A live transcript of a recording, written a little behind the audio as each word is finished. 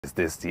Is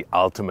this the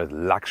ultimate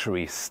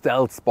luxury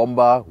stealth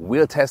bomber?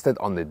 We'll test it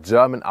on the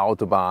German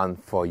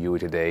Autobahn for you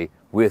today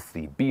with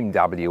the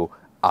BMW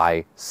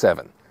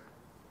i7.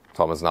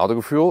 Thomas and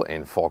Autogefühl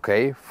in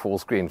 4K, full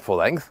screen, full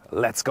length.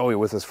 Let's go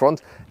with this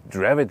front.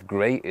 Dravit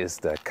grey is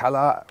the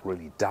color,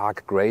 really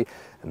dark grey.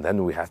 And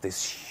then we have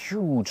this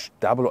huge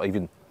double or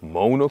even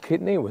mono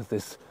kidney with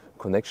this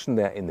connection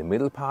there in the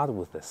middle part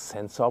with the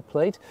sensor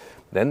plate.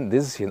 Then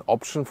this is an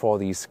option for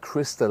these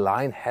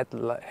crystalline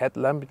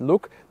headlamp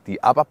look. The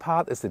upper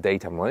part is the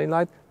daytime running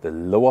light. The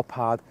lower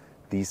part,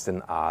 these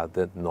then are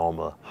the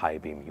normal high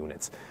beam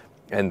units.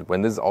 And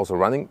when this is also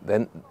running,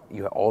 then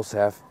you also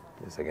have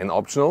this again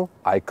optional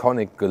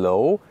iconic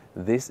glow.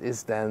 This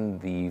is then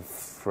the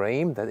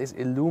frame that is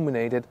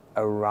illuminated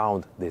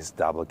around this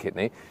double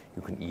kidney.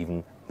 You can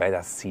even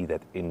better see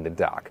that in the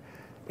dark.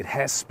 It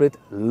has split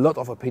a lot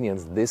of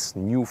opinions, this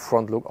new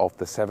front look of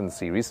the 7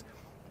 Series.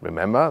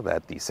 Remember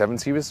that the 7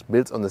 Series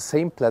builds on the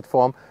same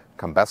platform,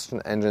 combustion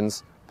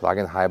engines,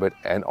 plug-in hybrid,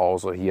 and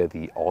also here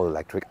the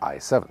all-electric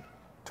i7.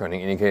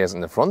 Turning indicators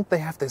in the front, they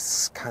have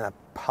this kind of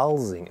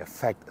pulsing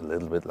effect, a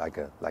little bit like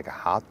a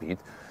heartbeat.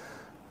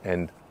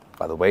 And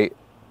by the way,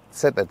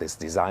 said that this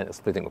design is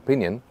splitting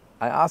opinion.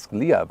 I asked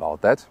Leah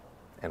about that,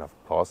 and of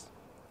course,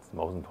 it's the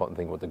most important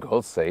thing what the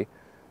girls say,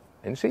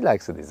 and she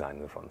likes the design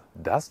in the front.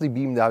 Does the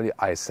BMW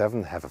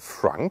i7 have a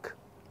frunk?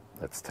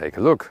 Let's take a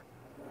look.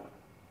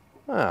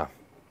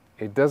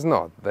 It does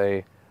not.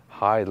 They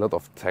hide a lot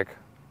of tech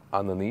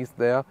underneath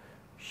there.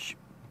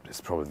 It's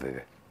probably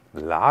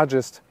the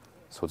largest,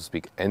 so to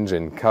speak,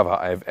 engine cover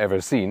I've ever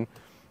seen.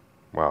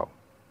 Wow,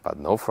 but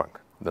no frunk.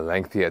 The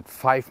length here at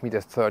 5.39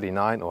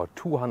 meters or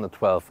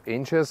 212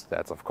 inches.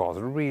 That's of course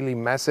really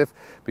massive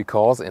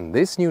because in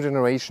this new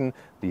generation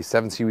the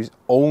 7 Series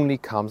only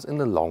comes in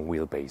the long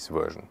wheelbase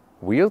version.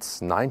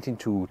 Wheels 19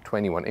 to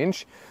 21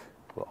 inch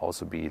will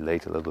also be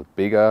later a little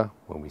bigger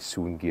when we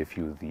soon give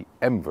you the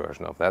M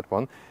version of that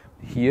one.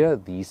 Here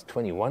these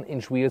 21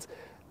 inch wheels,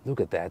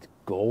 look at that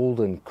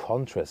golden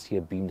contrast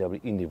here,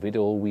 BMW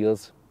individual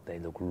wheels. They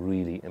look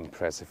really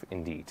impressive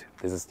indeed.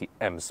 This is the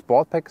M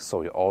Sport Pack,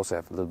 so you also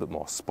have a little bit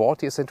more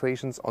sporty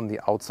accentuations on the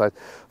outside.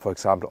 For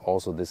example,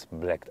 also this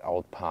blacked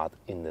out part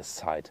in the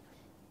side,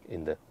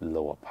 in the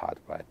lower part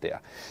right there.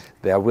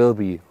 There will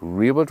be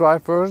rear-wheel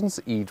drive versions,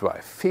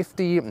 eDrive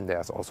 50, and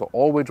there's also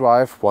all-wheel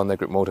drive, one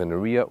electric motor in the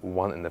rear,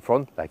 one in the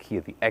front, like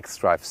here the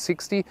xDrive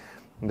 60.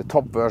 And the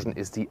top version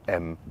is the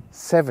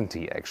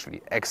M70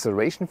 actually.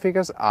 Acceleration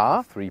figures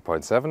are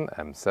 3.7,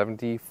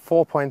 M70,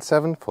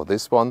 4.7 for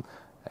this one,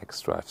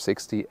 xDrive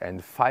 60,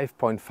 and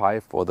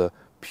 5.5 for the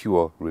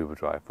pure rear-wheel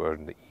drive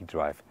version, the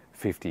eDrive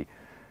 50.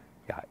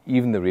 Yeah,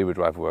 even the rear-wheel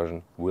drive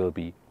version will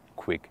be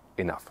quick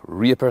enough.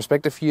 Rear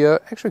perspective here,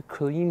 actually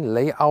clean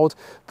layout.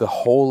 The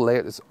whole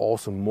layout is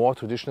also more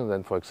traditional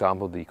than, for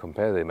example, the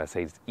competitor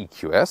Mercedes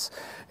EQS.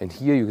 And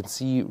here you can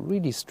see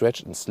really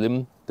stretched and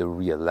slim the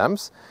rear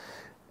lamps.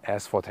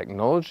 As for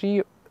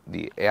technology,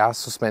 the air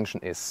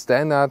suspension is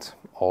standard,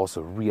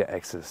 also rear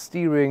axle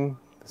steering.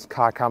 This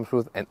car comes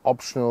with an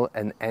optional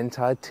and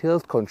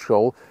anti-tilt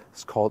control.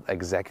 It's called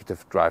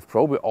Executive Drive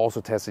Pro. We also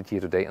tested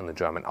here today on the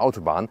German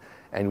Autobahn,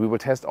 and we will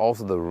test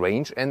also the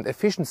range and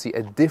efficiency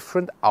at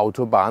different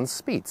Autobahn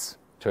speeds.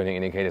 Turning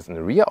indicators in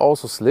the rear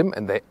also slim,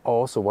 and they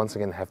also once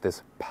again have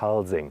this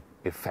pulsing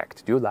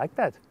effect. Do you like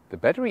that? The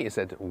battery is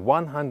at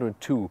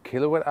 102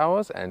 kilowatt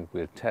hours, and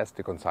we'll test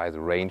the concise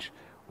range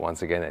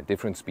once again at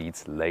different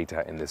speeds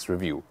later in this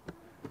review.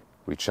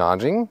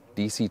 Recharging,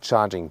 DC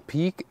charging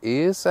peak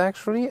is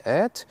actually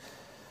at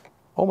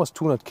almost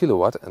 200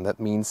 kilowatt, and that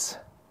means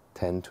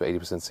 10 to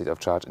 80% state of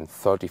charge in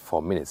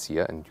 34 minutes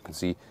here. And you can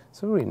see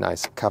it's a really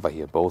nice cover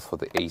here, both for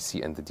the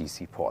AC and the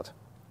DC port.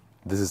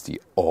 This is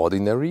the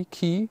ordinary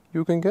key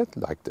you can get,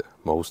 like the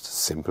most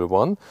simple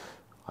one.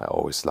 I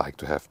always like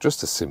to have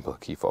just a simple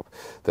key fob.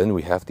 Then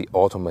we have the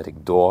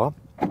automatic door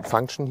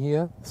function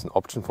here. It's an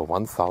option for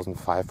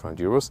 1,500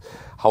 euros.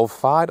 How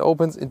far it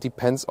opens, it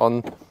depends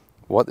on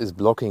what is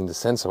blocking the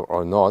sensor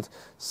or not.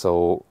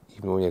 So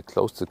even when you're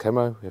close to the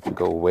camera, you have to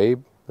go away a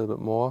little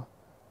bit more.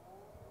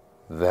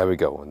 There we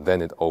go, and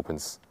then it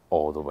opens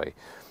all the way.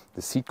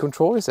 The seat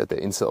control is at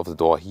the inside of the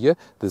door here.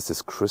 This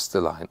is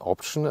crystalline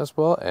option as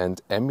well,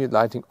 and ambient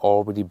lighting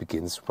already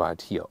begins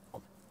right here.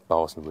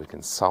 Bowers &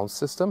 Wilkins sound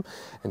system,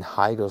 and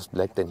high gloss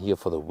black then here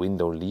for the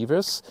window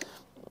levers.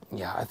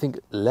 Yeah, I think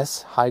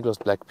less high gloss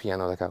black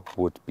piano lacquer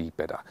would be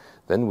better.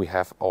 Then we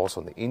have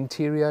also on the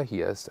interior,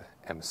 here's the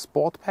M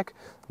Sport Pack.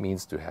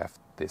 Means to have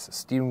this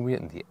steering wheel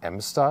in the M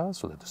style,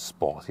 so that the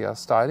sportier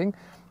styling,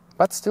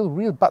 but still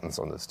real buttons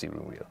on the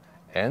steering wheel.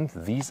 And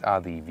these are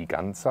the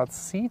Vegansatz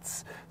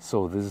seats.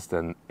 So this is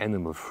then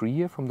animal free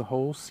here from the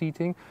whole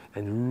seating,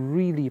 and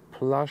really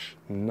plush,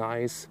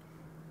 nice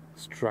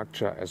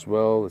structure as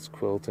well. It's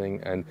quilting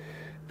and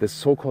the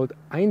so-called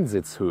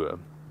Einsitzhöhe.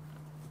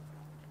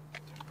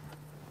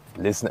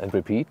 Listen and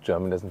repeat,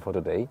 German lesson for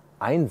today.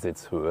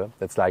 Einsitzhöhe,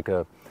 that's like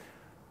a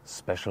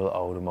special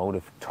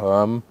automotive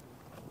term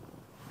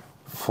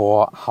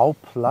for how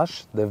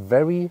plush the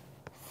very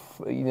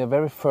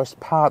first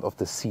part of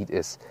the seat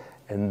is.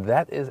 And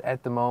that is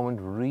at the moment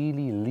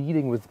really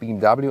leading with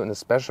BMW, and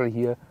especially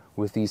here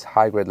with these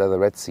high-grade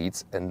leatherette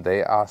seats, and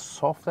they are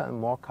softer and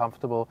more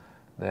comfortable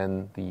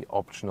than the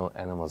optional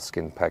animal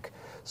skin pack.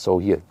 So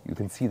here, you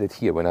can see that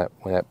here, when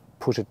I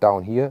push it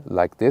down here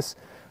like this,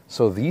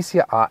 so these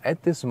here are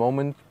at this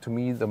moment, to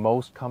me, the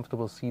most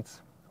comfortable seats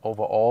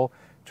overall,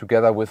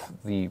 together with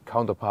the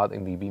counterpart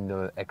in the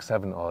BMW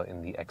X7 or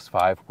in the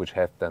X5, which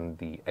have then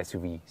the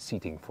SUV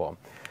seating form.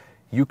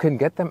 You can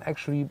get them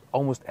actually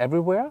almost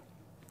everywhere,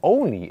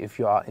 only if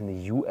you are in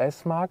the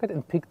US market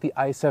and pick the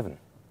i7.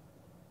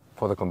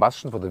 For the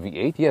combustion, for the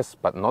V8, yes,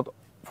 but not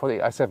for the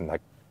i7.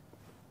 Like,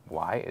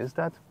 why is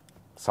that?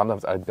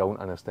 Sometimes I don't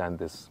understand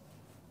this,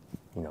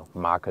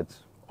 market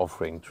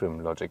offering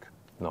trim logic.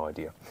 No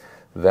idea.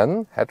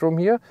 Then headroom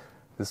here.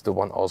 This is the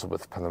one also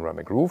with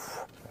panoramic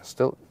roof.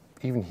 Still,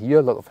 even here,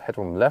 a lot of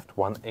headroom left.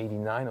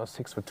 189 or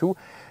 6 for 2.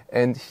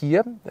 And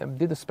here, I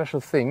did a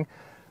special thing.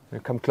 When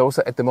you come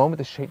closer, at the moment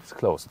the shade is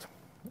closed.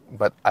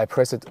 But I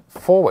press it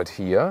forward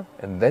here,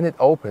 and then it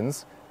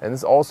opens. And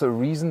it's also a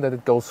reason that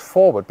it goes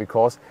forward,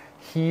 because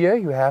here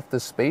you have the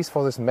space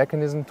for this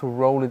mechanism to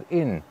roll it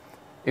in.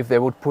 If they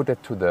would put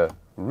it to the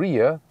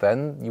rear,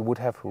 then you would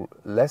have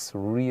less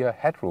rear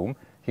headroom.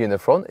 Here in the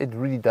front, it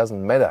really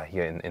doesn't matter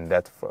here in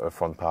that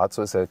front part.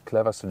 So it's a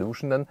clever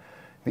solution then.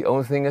 The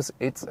only thing is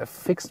it's a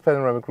fixed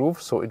panoramic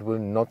roof, so it will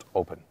not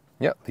open.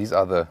 Yeah, these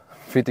are the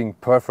fitting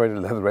perforated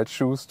leatherette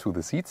shoes to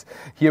the seats.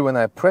 Here, when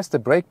I press the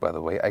brake, by the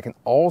way, I can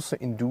also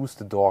induce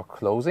the door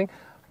closing.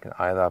 I can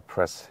either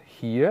press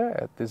here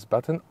at this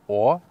button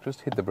or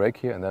just hit the brake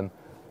here, and then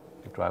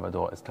the driver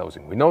door is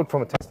closing. We know it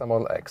from a Tesla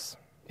Model X.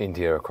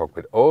 Interior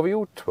cockpit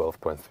overview,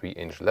 12.3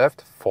 inch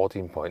left,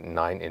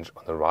 14.9 inch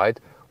on the right,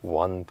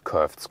 one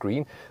curved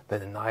screen,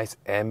 then a nice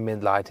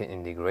ambient lighting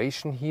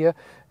integration here.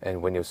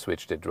 And when you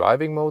switch the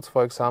driving modes,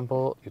 for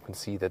example, you can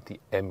see that the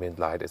ambient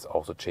light is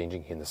also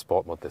changing here in the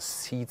sport mode. The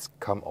seats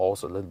come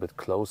also a little bit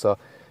closer,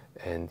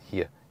 and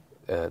here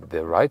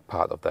the right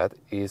part of that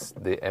is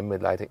the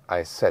ambient lighting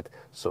I set.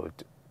 So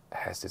it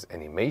has this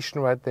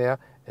animation right there,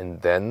 and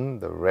then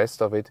the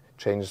rest of it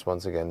changes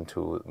once again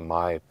to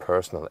my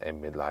personal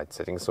ambient light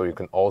settings. So you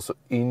can also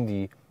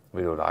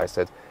individualize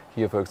that.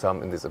 Here, for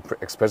example, in this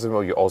expressive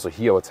mode, you also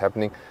hear what's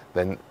happening.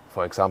 Then,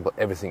 for example,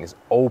 everything is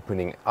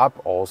opening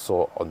up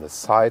also on the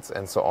sides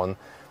and so on.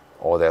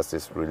 Or there's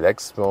this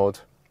relax mode.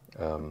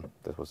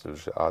 That was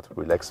the art,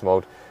 relax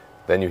mode.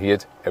 Then you hear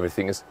it,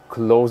 everything is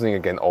closing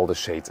again, all the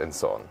shades and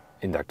so on.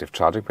 Inductive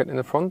charging pad in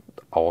the front,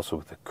 also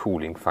with the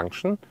cooling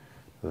function.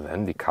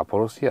 Then the cup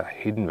holders here are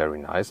hidden very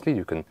nicely.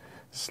 You can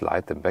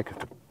slide them back, you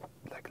have to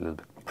like a little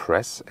bit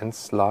press and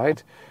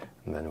slide.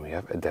 And then we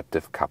have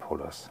adaptive cup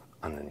holders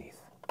underneath.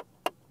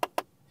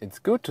 It's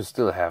good to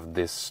still have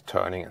this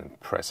turning and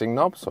pressing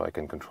knob, so I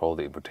can control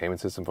the infotainment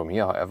system from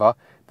here. However,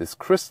 this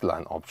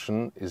crystalline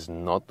option is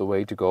not the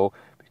way to go,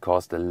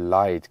 because the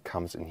light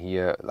comes in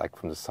here like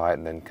from the side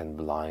and then can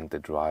blind the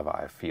driver,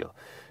 I feel.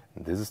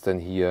 And this is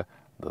then here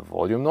the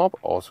volume knob,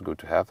 also good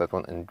to have that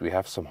one. And we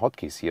have some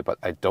hotkeys here, but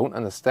I don't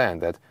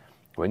understand that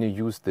when you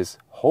use this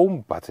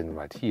home button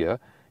right here,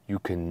 you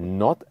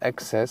cannot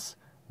access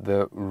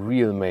the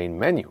real main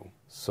menu.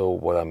 So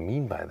what I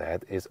mean by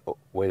that is, oh,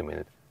 wait a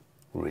minute,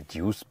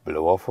 reduce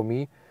blower for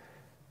me?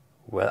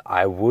 Well,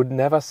 I would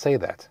never say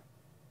that.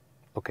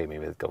 Okay,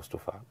 maybe it goes too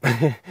far.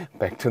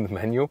 Back to the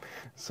menu.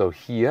 So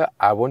here,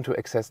 I want to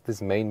access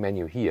this main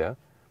menu here,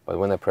 but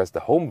when I press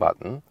the home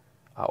button,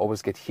 I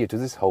always get here to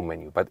this home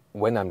menu. But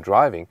when I'm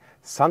driving,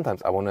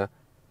 sometimes I want to,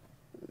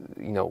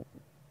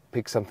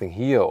 pick something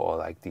here, or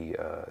like the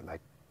like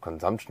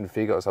consumption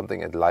figure or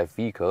something at live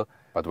vehicle.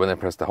 But when I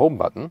press the home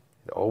button,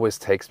 it always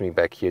takes me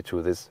back here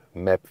to this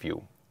map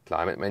view.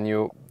 Climate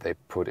menu, they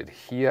put it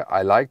here.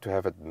 I like to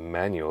have it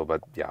manual,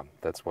 but yeah,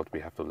 that's what we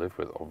have to live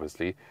with,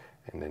 obviously.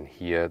 And then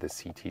here, the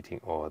seat heating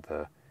or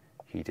the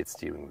heated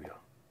steering wheel.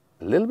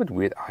 A little bit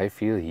weird, I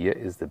feel, here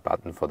is the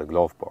button for the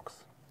glove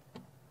box.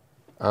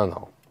 I don't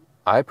know.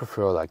 I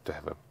prefer like to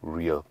have a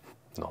real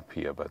knob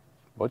here, but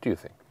what do you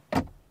think?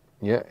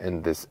 Yeah,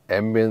 and this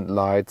ambient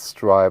light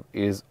stripe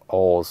is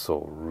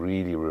also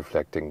really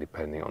reflecting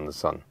depending on the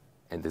sun.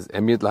 And this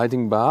ambient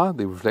lighting bar,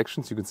 the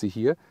reflections you can see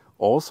here,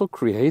 also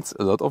creates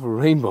a lot of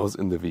rainbows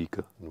in the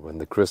vehicle. And when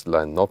the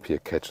crystalline knob here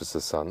catches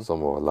the sun, some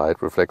more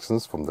light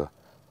reflections from the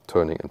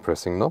turning and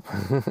pressing knob.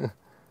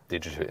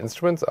 Digital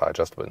instruments are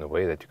adjustable in a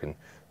way that you can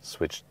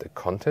switch the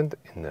content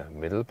in the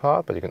middle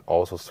part, but you can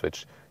also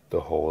switch the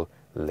whole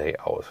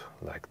layout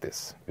like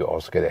this. You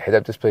also get a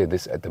head-up display.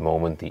 This at the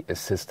moment the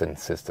assistant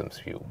systems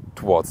view.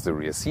 Towards the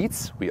rear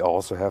seats we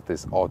also have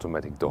this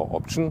automatic door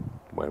option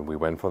when we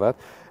went for that,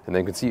 and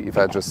then you can see if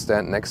I just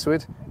stand next to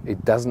it,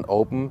 it doesn't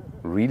open,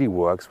 really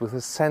works with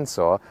a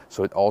sensor,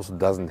 so it also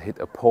doesn't hit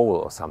a pole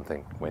or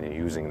something when you're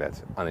using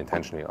that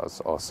unintentionally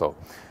or so.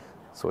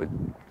 So it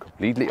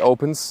completely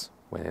opens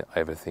when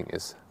everything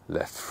is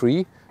left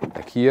free,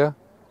 like here.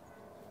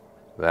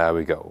 There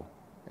we go.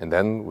 And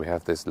then we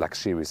have this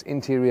luxurious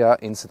interior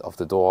instead of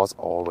the doors,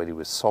 already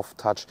with soft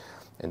touch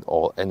and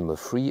all animal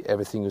free,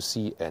 everything you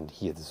see. And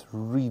here this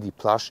really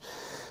plush.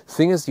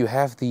 Thing is, you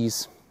have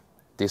these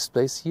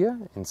displays here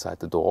inside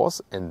the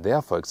doors, and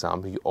there, for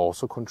example, you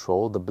also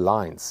control the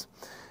blinds.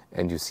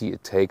 And you see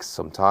it takes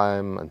some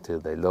time until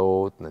they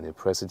load, and then you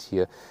press it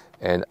here.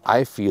 And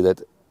I feel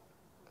that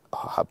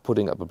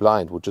putting up a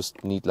blind would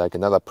just need like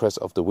another press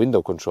of the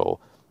window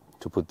control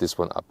to put this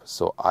one up.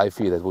 So I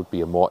feel that would be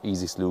a more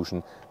easy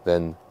solution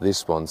than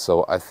this one.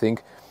 So I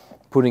think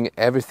putting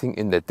everything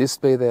in the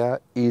display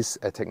there is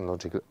a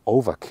technological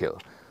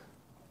overkill.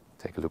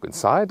 Take a look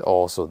inside.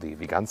 Also the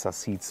Viganza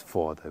seats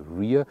for the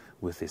rear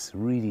with this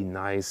really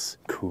nice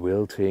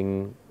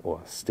quilting or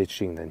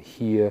stitching then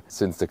here.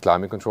 Since the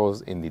climate control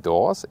is in the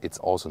doors, it's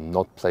also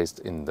not placed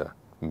in the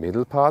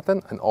middle part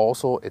then, and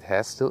also it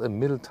has still a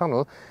middle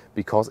tunnel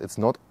because it's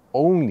not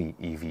only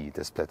EV,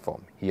 this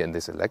platform. Here in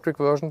this electric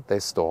version, they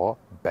store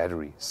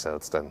battery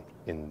cells then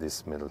in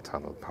this middle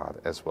tunnel part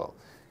as well.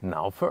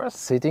 Now first,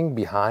 sitting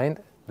behind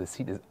the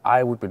seat is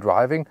I would be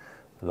driving.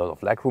 A lot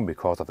of legroom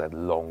because of that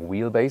long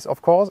wheelbase,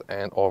 of course,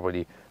 and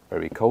already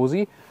very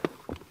cozy.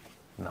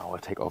 Now I'll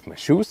take off my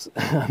shoes.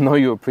 I know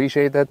you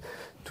appreciate that.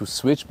 To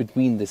switch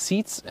between the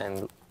seats,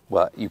 and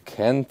well, you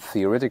can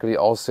theoretically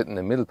also sit in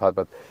the middle part,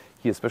 but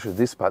here especially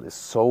this part is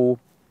so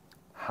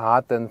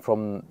hard then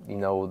from, you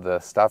know, the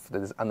stuff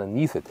that is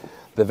underneath it.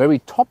 The very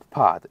top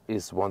part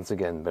is once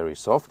again very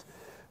soft,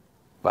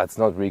 but it's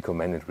not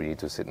recommended really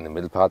to sit in the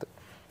middle part.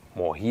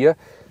 More here.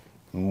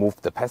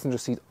 Move the passenger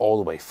seat all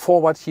the way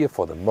forward here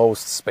for the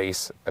most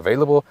space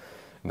available.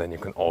 And then you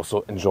can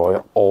also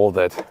enjoy all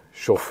that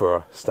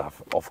chauffeur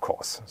stuff, of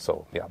course.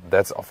 So yeah,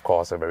 that's of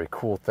course a very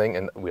cool thing.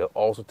 And we'll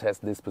also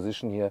test this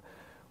position here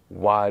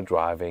while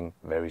driving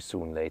very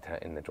soon later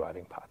in the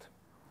driving part.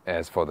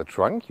 As for the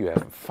trunk, you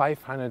have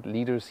 500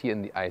 liters here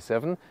in the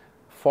i7,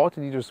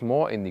 40 liters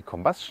more in the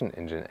combustion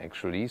engine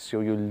actually.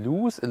 So you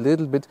lose a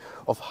little bit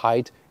of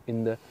height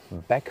in the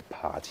back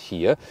part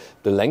here.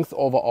 The length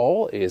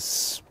overall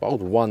is about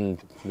 1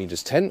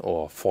 meters 10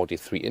 or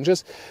 43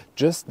 inches.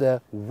 Just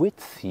the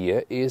width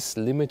here is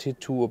limited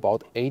to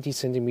about 80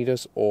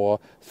 centimeters or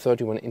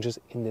 31 inches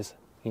in this,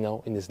 you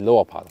know, in this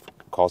lower part.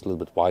 Of course, a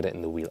little bit wider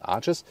in the wheel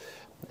arches.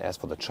 As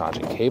for the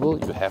charging cable,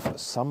 you have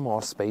some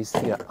more space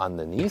here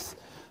underneath.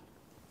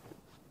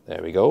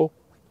 There we go.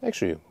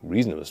 Actually,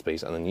 reasonable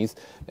space underneath.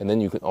 And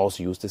then you can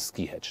also use the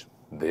ski hedge.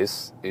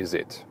 This is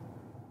it.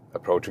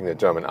 Approaching the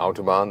German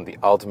Autobahn, the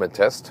ultimate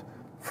test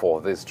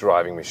for this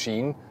driving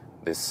machine,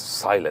 this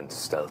silent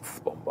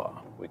stealth bomber.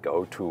 We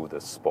go to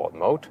the sport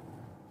mode.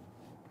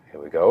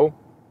 Here we go.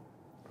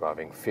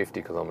 Driving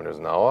 50 kilometers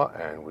an hour,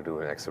 and we do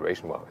an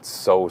acceleration. Well, it's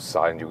so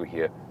silent, you can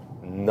hear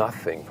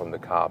nothing from the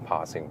car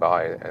passing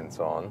by and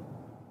so on.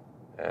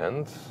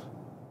 And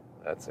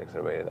let's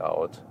accelerate it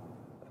out.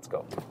 Let's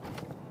go.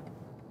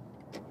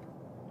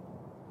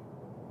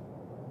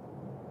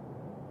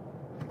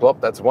 Plop,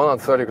 that's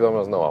 130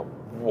 kilometers an hour.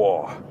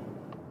 Whoa,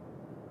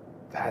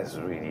 that is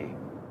really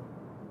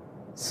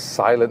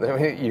silent. I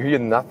mean, you hear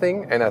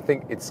nothing, and I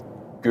think it's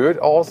good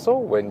also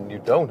when you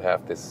don't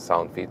have this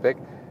sound feedback.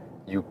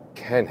 You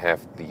can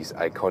have these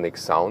iconic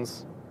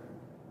sounds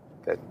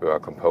that were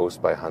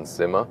composed by Hans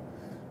Zimmer.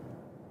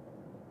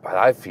 But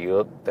I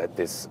feel that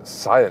this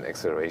silent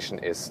acceleration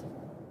is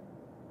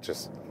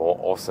just more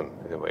awesome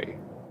in a way.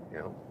 You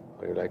know,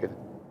 how you like it?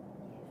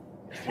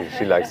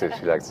 She likes it.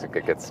 She likes it.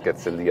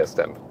 Gets the Leah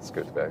stamp. It's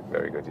good. Very,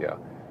 very good. Yeah.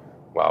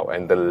 Wow.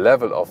 And the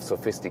level of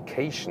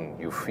sophistication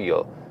you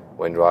feel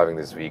when driving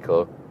this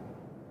vehicle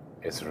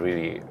is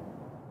really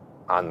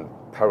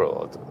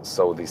unparalleled.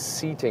 So the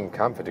seating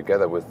comfort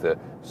together with the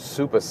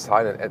super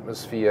silent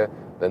atmosphere,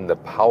 then the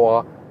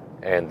power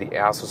and the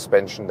air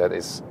suspension that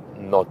is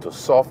not too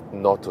soft,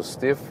 not too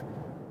stiff.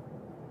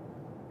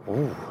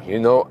 Ooh, you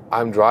know,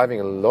 I'm driving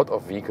a lot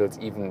of vehicles,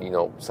 even, you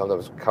know,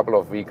 sometimes a couple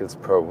of vehicles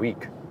per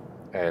week.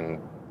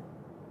 And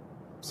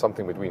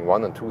something between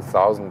 1,000 and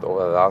 2,000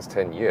 over the last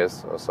 10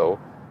 years or so.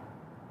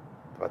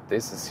 But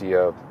this is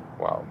here,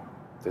 wow,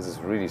 this is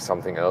really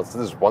something else.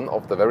 This is one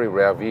of the very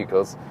rare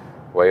vehicles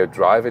where you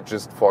drive it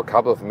just for a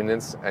couple of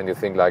minutes and you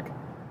think like,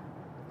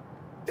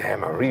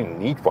 damn, I really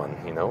need one,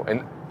 you know?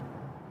 And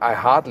I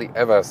hardly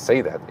ever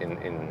say that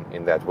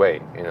in that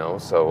way, you know?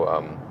 So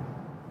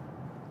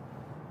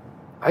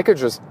I could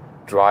just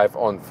drive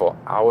on for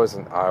hours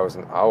and hours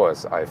and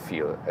hours, I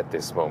feel, at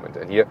this moment.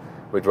 And here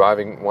we're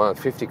driving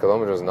 150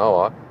 kilometers an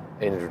hour,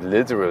 and it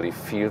literally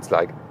feels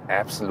like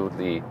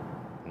absolutely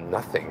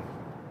nothing.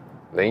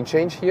 Lane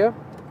change here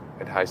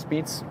at high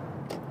speeds.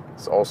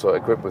 It's also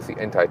equipped with the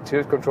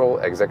anti-tilt control,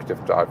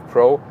 Executive Drive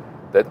Pro.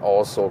 That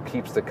also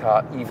keeps the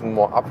car even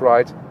more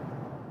upright.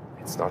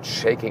 It's not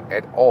shaking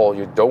at all.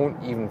 You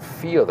don't even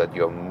feel that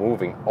you're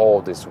moving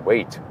all this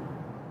weight.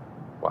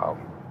 Wow,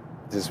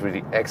 this is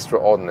really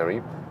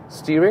extraordinary.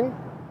 Steering,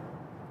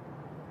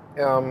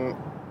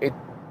 it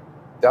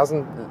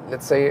doesn't,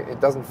 let's say, it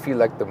doesn't feel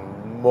like the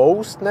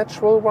most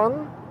natural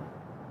one.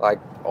 Like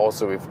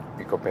also if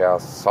we compare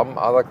some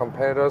other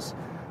competitors,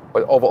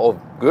 but overall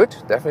good,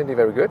 definitely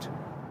very good.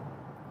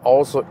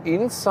 Also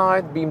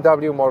inside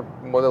BMW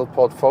model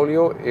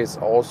portfolio is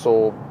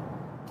also,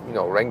 you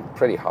know, ranked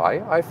pretty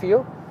high, I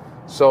feel.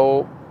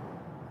 So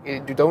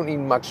you don't need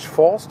much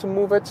force to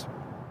move it.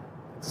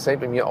 Same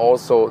thing here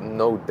also,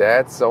 no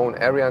dead zone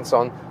area and so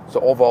on. So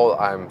overall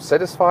I'm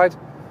satisfied.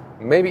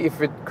 Maybe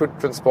if it could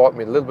transport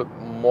me a little bit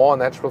more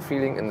natural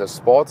feeling in the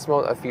sports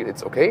mode, I feel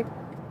it's okay.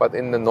 But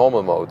in the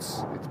normal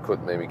modes, it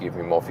could maybe give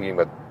me more feeling.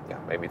 But yeah,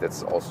 maybe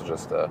that's also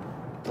just a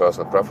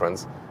personal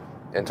preference.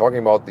 And talking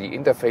about the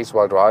interface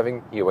while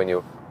driving, here when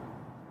you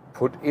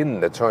put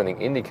in the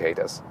turning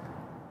indicators,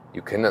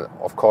 you can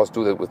of course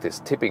do that with this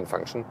tipping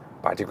function,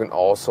 but you can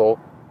also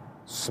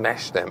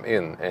smash them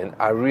in. And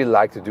I really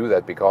like to do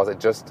that because it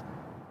just,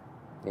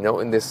 you know,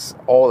 in this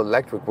all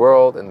electric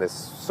world and this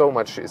so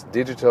much is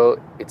digital,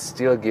 it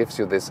still gives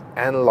you this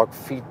analog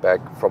feedback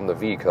from the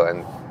vehicle.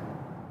 And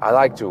I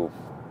like to,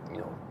 you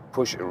know,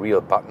 push a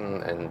real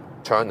button and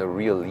turn a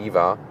real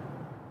lever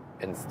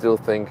and still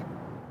think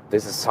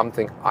this is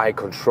something I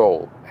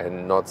control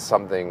and not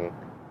something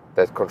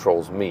that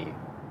controls me.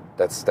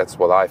 That's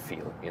what I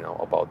feel, you know,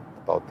 about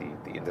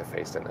the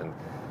interface. And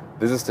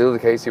this is still the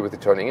case here with the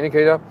turning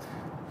indicator.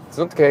 It's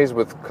not the case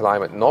with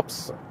climate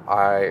knobs.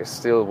 I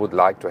still would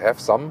like to have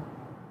some.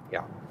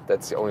 Yeah,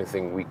 that's the only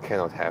thing we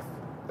cannot have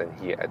then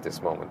here at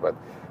this moment. But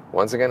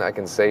once again, I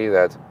can say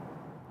that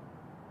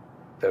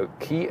the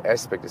key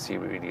aspect is here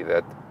really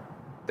that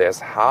there's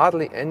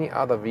hardly any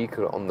other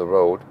vehicle on the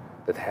road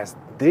that has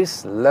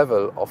this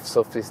level of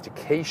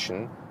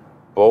sophistication,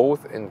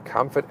 both in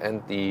comfort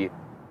and the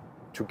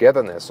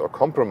togetherness or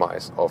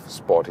compromise of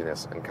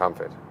sportiness and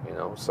comfort, you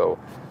know. So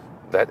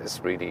that is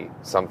really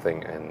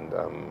something. And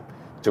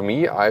to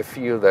me, I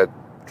feel that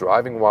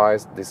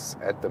driving-wise, this is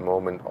at the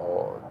moment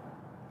or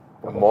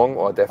among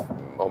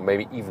or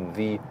maybe even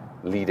the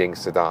leading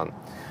sedan.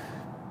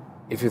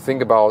 If you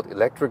think about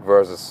electric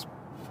versus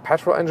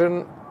petrol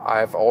engine,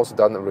 I've also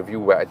done a review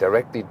where I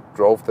directly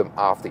drove them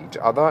after each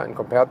other and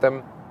compared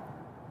them.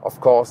 Of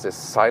course, this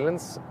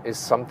silence is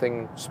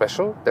something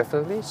special,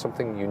 definitely,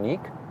 something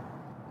unique.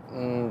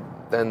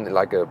 Then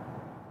like a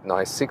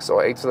nice 6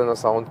 or 8 cylinder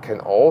sound can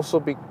also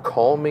be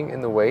calming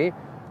in a way.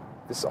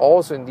 This is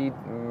also indeed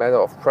a matter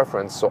of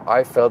preference. So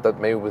I felt that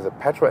maybe with a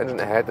petrol engine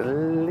I had a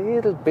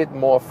little bit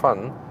more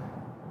fun,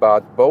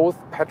 but both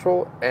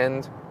petrol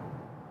and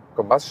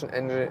combustion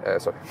engine,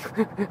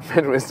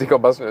 petrol is the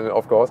combustion engine,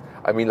 of course.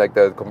 I mean like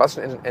the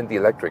combustion engine and the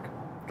electric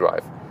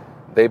drive.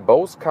 They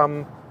both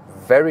come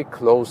very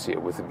close here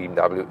with the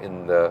BMW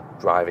in the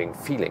driving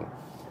feeling.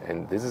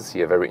 And this is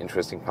here a very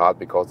interesting part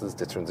because this is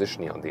the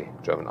transition here on the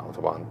German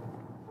Autobahn.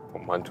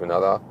 From one to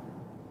another,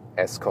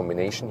 S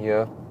combination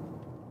here,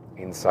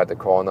 inside the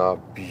corner,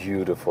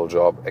 beautiful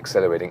job,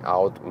 accelerating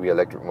out, rear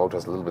electric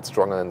motors a little bit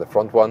stronger than the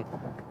front one.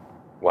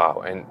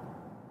 Wow, and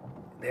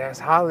there's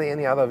hardly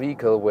any other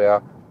vehicle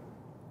where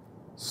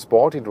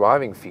sporty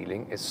driving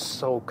feeling is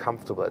so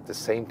comfortable at the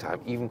same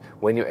time. Even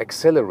when you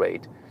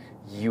accelerate,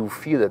 you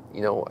feel that,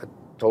 you know, I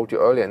told you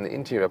earlier in the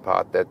interior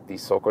part that the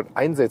so-called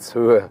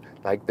Einsatzhöhe,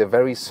 like the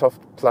very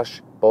soft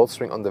plush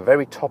bolstering on the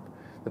very top,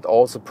 that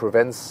also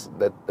prevents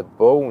that the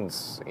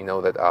bones, you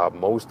know, that are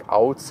most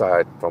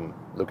outside from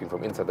looking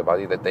from inside the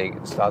body, that they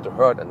start to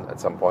hurt at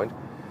some point.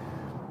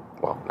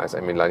 Wow, nice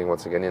ambient lighting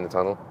once again in the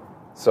tunnel.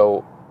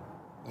 So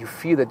you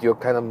feel that you're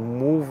kind of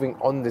moving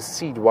on the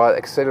seat while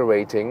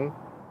accelerating,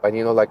 but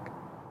you know,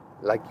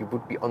 like you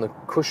would be on a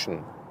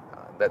cushion.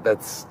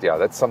 That's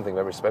something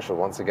very special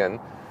once again.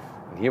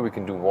 And here we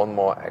can do one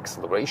more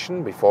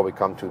acceleration before we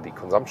come to the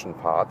consumption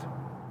part.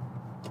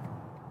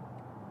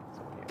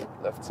 So here,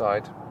 left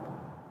side.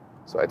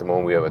 So at the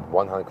moment we are at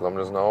 100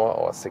 kilometers an hour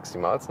or 60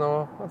 miles an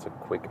hour. That's a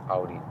quick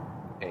Audi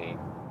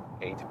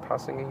A8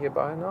 passing here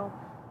by now.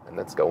 And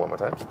let's go one more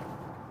time.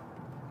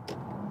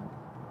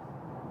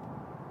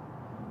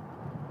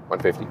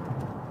 150.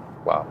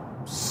 Wow,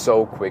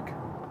 so quick.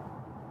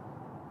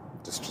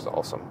 This is just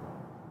awesome.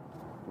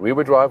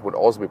 Rear-wheel drive would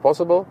also be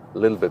possible, a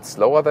little bit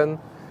slower then.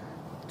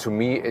 To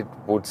me, it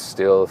would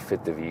still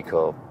fit the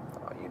vehicle.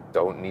 You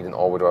don't need an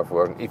all-wheel drive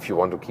version if you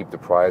want to keep the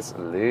price a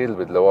little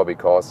bit lower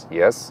because,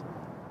 yes,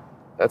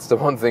 that's the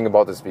one thing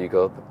about this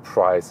vehicle. The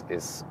price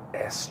is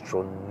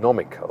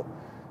astronomical.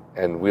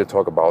 And we'll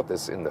talk about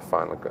this in the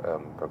final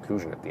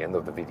conclusion at the end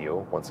of the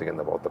video, once again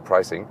about the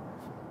pricing.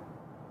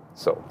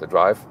 So, the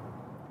drive,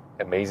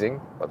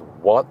 amazing, but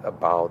what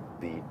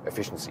about the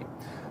efficiency?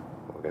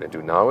 What we're going to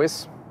do now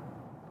is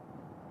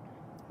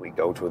we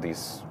go to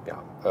these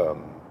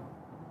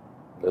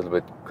little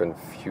bit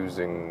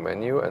confusing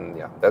menu, and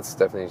yeah, that's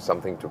definitely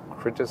something to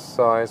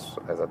criticize.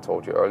 As I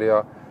told you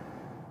earlier,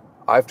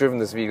 I've driven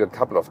this vehicle a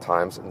couple of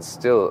times and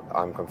still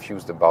I'm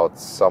confused about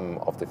some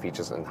of the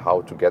features and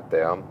how to get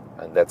there,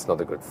 and that's not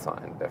a good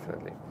sign,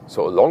 definitely.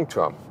 So a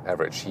long-term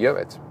average here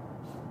at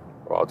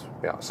about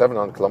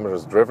 700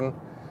 kilometers driven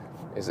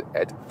is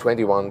at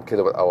 21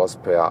 kilowatt hours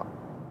per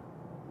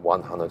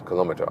 100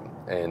 kilometer,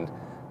 and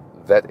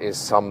that is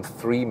some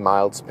 3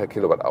 miles per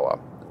kilowatt hour.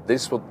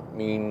 This would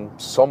mean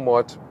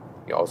somewhat,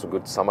 also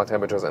good summer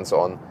temperatures and so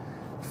on,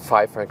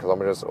 500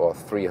 kilometers or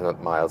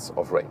 300 miles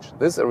of range.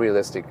 This is a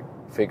realistic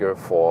figure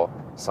for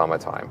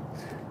summertime.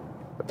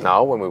 But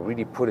now when we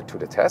really put it to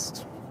the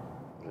test,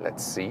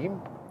 let's see.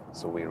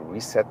 So we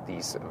reset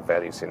these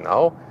values here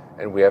now,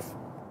 and we have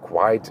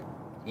quite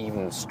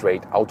even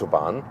straight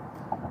Autobahn.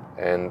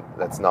 And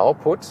let's now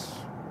put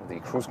the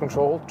cruise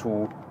control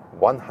to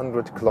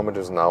 100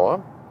 kilometers an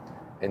hour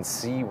and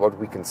see what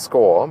we can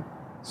score.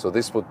 So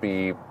this would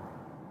be,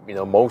 you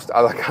know, most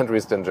other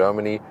countries than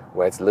Germany,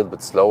 where it's a little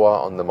bit slower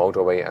on the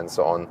motorway and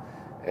so on.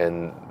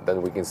 And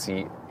then we can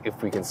see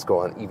if we can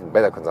score an even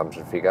better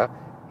consumption figure,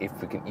 if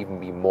we can even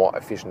be more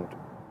efficient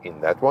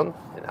in that one.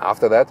 And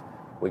after that,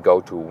 we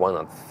go to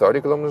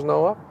 130 kilometers an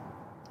hour.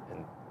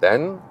 And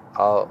then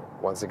I'll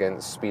once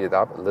again speed it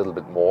up a little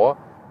bit more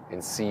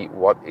and see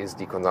what is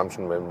the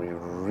consumption when we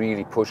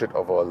really push it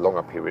over a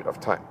longer period of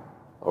time.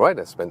 All right,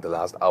 I spent the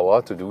last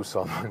hour to do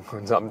some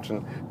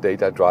consumption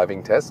data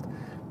driving test.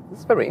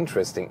 It's very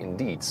interesting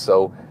indeed.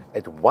 So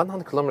at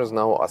 100 kilometers an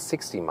hour or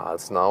 60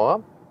 miles an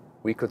hour,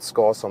 we could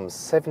score some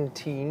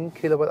 17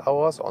 kilowatt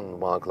hours on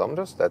 100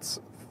 kilometers. That's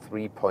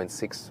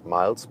 3.6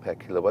 miles per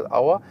kilowatt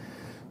hour.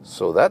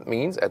 So that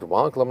means at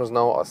 100 kilometers an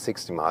hour or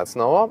 60 miles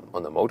an hour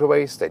on the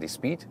motorway, steady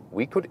speed,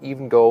 we could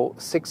even go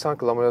 600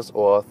 kilometers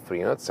or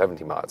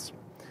 370 miles.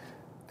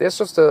 There's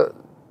just a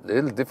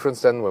little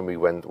difference then when we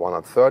went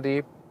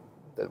 130.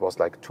 That was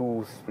like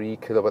 2-3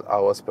 kilowatt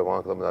hours per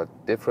 100 kilometer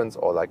difference,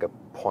 or like a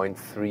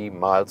 0.3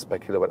 miles per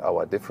kilowatt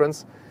hour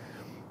difference.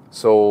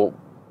 So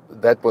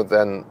that would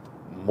then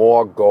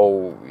more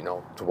go, you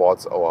know,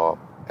 towards our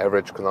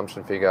average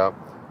consumption figure.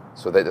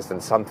 So that is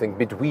then something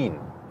between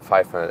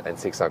 500 and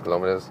 600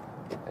 kilometers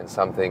and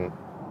something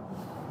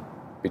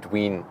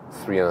between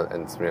 300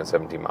 and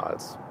 370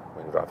 miles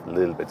when you drive a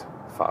little bit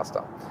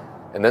faster.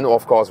 And then,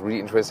 of course, really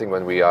interesting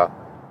when we are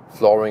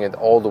flooring it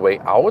all the way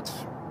out,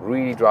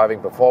 really driving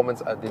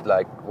performance. I did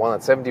like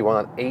 170,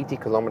 180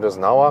 kilometers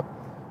an hour.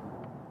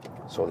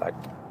 So like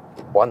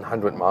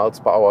 100 miles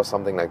per hour,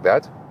 something like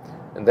that.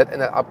 And that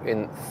ended up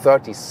in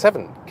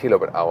 37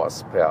 kilowatt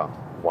hours per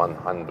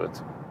 100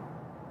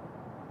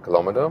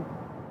 kilometer.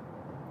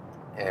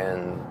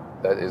 And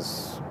that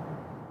is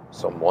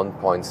some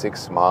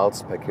 1.6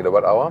 miles per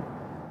kilowatt hour.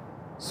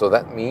 So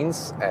that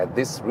means at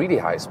this really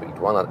high speed,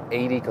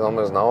 180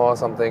 kilometers an hour or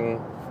something,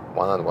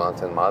 100,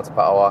 110 miles per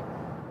hour,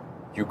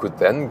 you could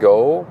then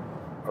go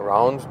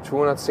around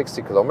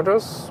 260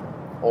 kilometers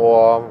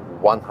or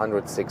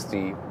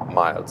 160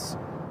 miles.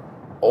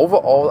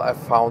 Overall, I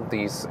found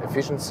these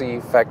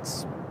efficiency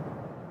facts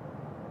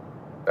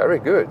very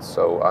good.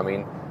 So, I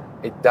mean,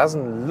 it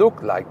doesn't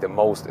look like the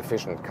most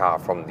efficient car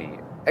from the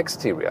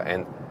exterior,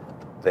 and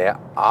there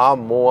are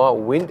more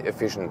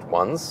wind-efficient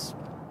ones.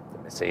 The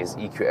Mercedes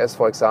EQS,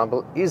 for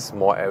example, is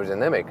more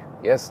aerodynamic.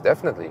 Yes,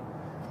 definitely.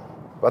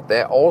 But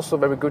they're also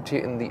very good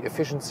here in the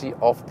efficiency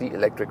of the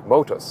electric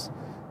motors.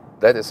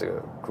 That is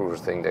a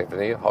crucial thing,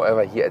 definitely.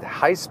 However, here at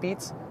high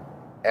speeds,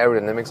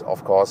 aerodynamics,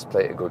 of course,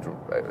 play a good,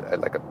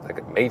 like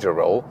a major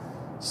role.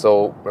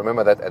 So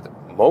remember that at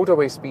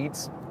motorway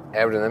speeds,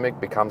 aerodynamic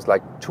becomes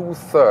like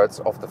 2/3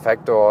 of the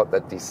factor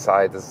that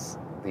decides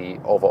the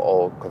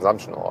overall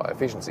consumption or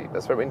efficiency.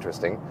 That's very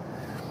interesting.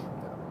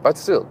 But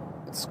still,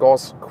 it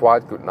scores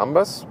quite good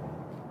numbers.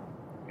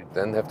 You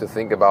then have to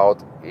think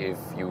about if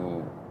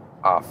you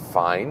are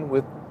fine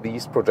with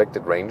these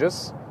projected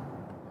ranges.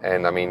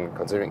 And I mean,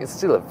 considering it's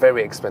still a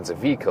very expensive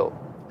vehicle,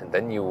 and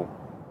then you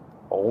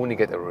only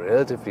get a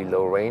relatively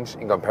low range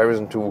in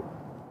comparison to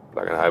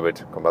plug-in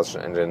hybrid,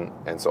 combustion engine,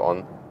 and so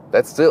on.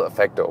 That's still a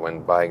factor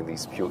when buying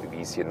these pure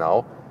EVs here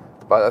now.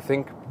 But I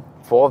think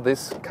for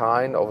this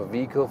kind of a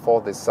vehicle,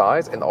 for this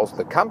size, and also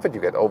the comfort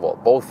you get overall,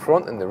 both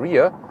front and the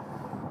rear,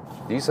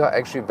 these are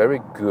actually very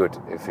good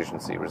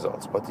efficiency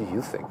results. What do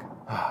you think?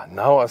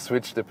 Now I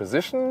switched the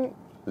position.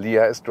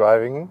 Leah is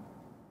driving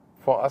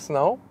for us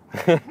now.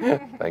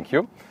 Thank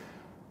you.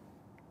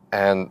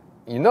 And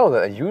you know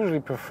that I usually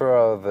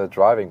prefer the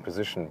driving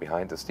position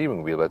behind the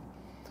steering wheel, but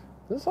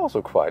this is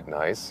also quite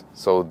nice.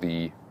 So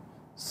the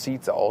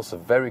seats are also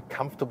very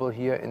comfortable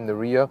here in the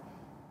rear.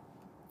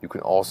 You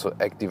can also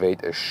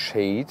activate a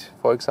shade,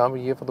 for example,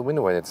 here for the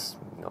window when it's,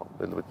 you know,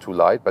 a little bit too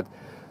light. But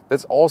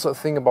that's also a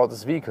thing about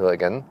this vehicle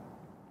again.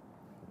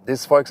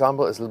 This, for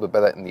example, is a little bit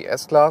better in the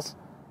S-Class.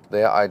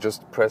 There I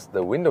just press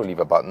the window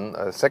lever button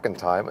a second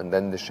time and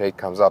then the shade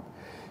comes up.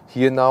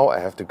 Here now I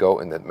have to go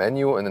in that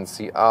menu and then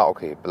see,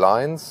 okay,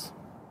 blinds,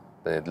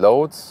 then it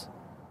loads,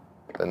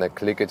 then I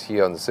click it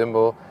here on the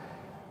symbol.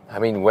 I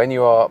mean, when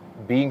you are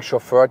being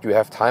chauffeured, you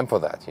have time for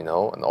that, you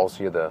know. And also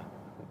here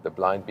the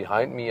blind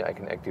behind me, I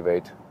can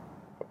activate.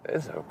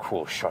 It's a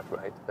cool shot,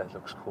 right? That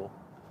looks cool.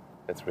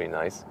 That's really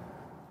nice.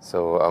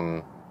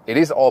 So it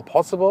is all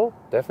possible,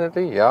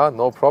 definitely, yeah,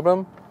 no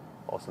problem.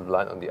 Also the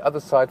blind on the other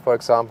side, for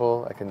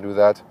example, I can do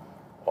that.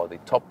 Or the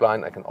top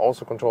blind I can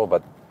also control,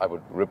 but I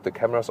would rip the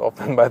cameras off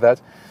then by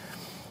that.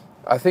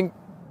 I think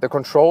the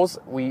controls,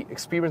 we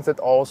experienced it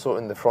also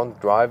in the front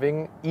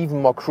driving,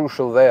 even more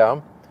crucial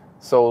there.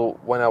 So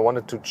when I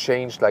wanted to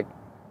change like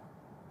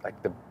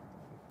the,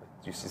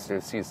 you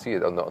still see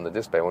it on the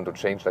display, I want to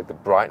change like the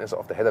brightness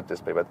of the head-up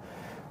display, but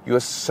you're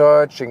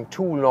searching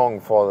too long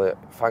for the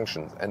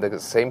functions. And the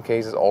same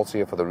case is also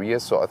here for the rear.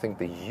 So I think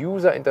the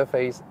user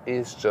interface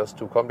is just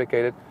too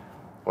complicated.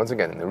 Once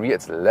again, in the rear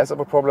it's less of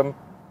a problem.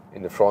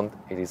 In the front,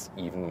 it is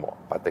even more.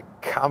 But the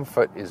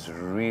comfort is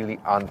really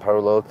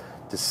unparalleled.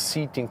 The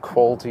seating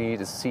quality,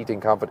 the seating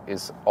comfort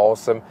is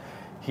awesome.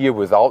 Here,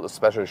 without a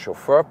special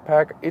chauffeur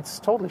pack, it's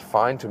totally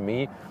fine to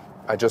me.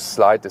 I just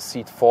slide the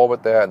seat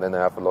forward there, and then I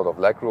have a lot of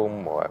leg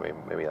room, or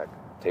maybe like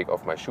take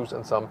off my shoes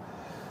and some.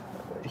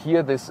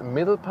 Here, this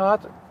middle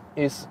part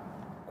is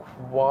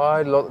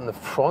quite a lot in the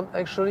front,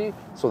 actually.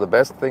 So the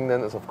best thing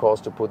then is, of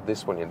course, to put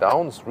this one here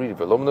down. It's really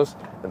voluminous,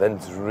 and then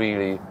it's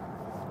really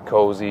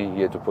cozy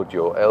here to put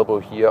your elbow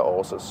here,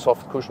 also a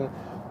soft cushion.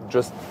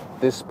 Just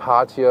this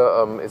part here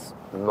is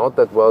not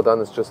that well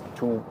done. It's just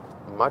too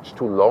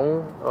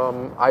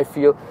long, I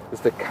feel.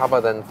 It's the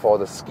cover then for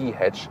the ski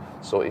hatch.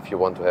 So if you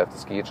want to have the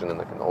ski hatch, and then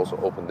I can also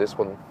open this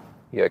one.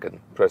 Here I can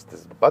press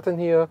this button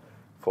here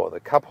for the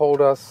cup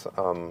holders.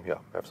 Yeah,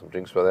 have some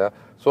drinks for there.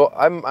 So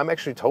I'm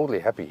actually totally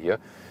happy here.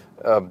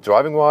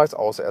 Driving wise,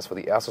 also as for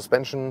the air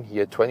suspension,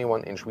 here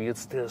 21-inch wheels,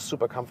 still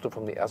super comfortable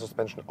from the air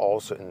suspension,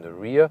 also in the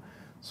rear.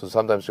 So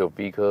sometimes you have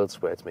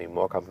vehicles where it's maybe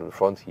more comfortable in the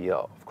front. Here,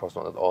 of course,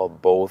 not at all.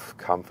 Both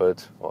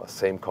comfort or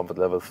same comfort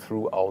level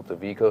throughout the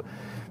vehicle.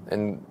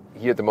 And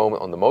here at the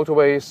moment on the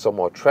motorway, some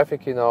more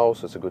traffic here now,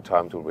 so it's a good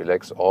time to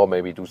relax or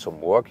maybe do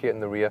some work here in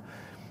the rear.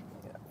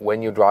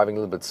 When you're driving a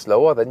little bit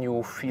slower, then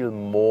you feel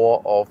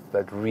more of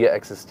that rear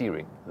axis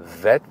steering.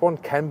 That one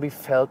can be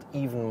felt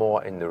even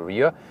more in the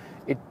rear.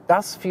 It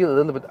does feel a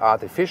little bit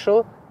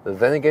artificial.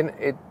 Then again,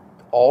 it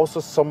also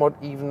somewhat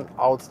even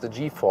out the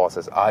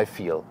G-forces, I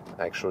feel,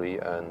 actually,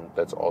 and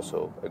that's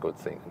also a good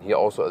thing. And here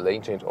also a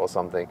lane change or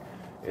something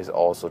is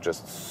also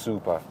just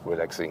super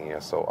relaxing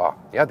here. So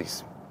yeah,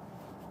 these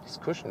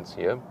cushions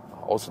here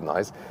are also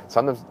nice.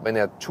 Sometimes when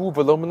they're too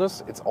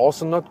voluminous, it's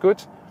also not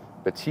good,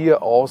 but here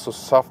also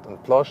soft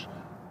and plush,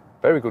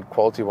 very good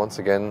quality once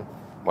again.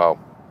 Wow,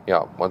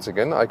 yeah, once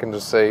again I can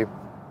just say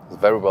it's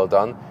very well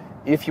done.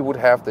 If you would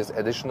have this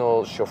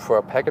additional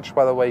chauffeur package,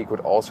 by the way, you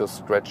could also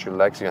stretch your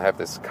legs. You have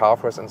this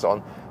calf rest and so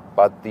on.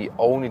 But the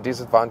only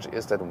disadvantage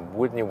is that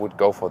when you would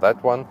go for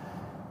that one,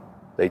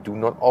 they do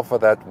not offer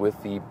that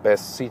with the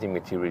best seating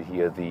material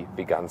here, the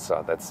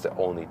Veganza. That's the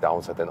only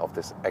downside then of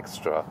this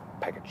extra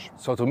package.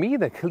 So to me,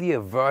 the clear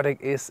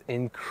verdict is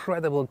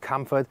incredible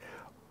comfort,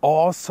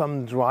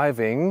 awesome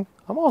driving.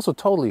 I'm also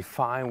totally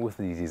fine with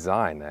the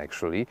design,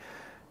 actually.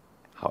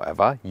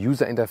 However,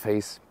 user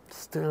interface,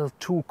 still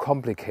too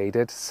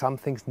complicated. Some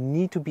things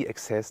need to be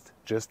accessed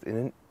just in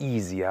an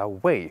easier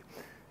way.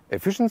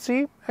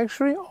 Efficiency,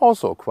 actually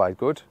also quite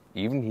good,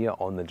 even here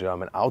on the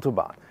German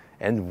Autobahn.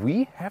 And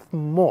we have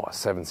more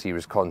 7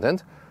 Series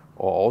content,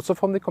 or also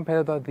from the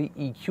competitor, the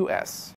EQS.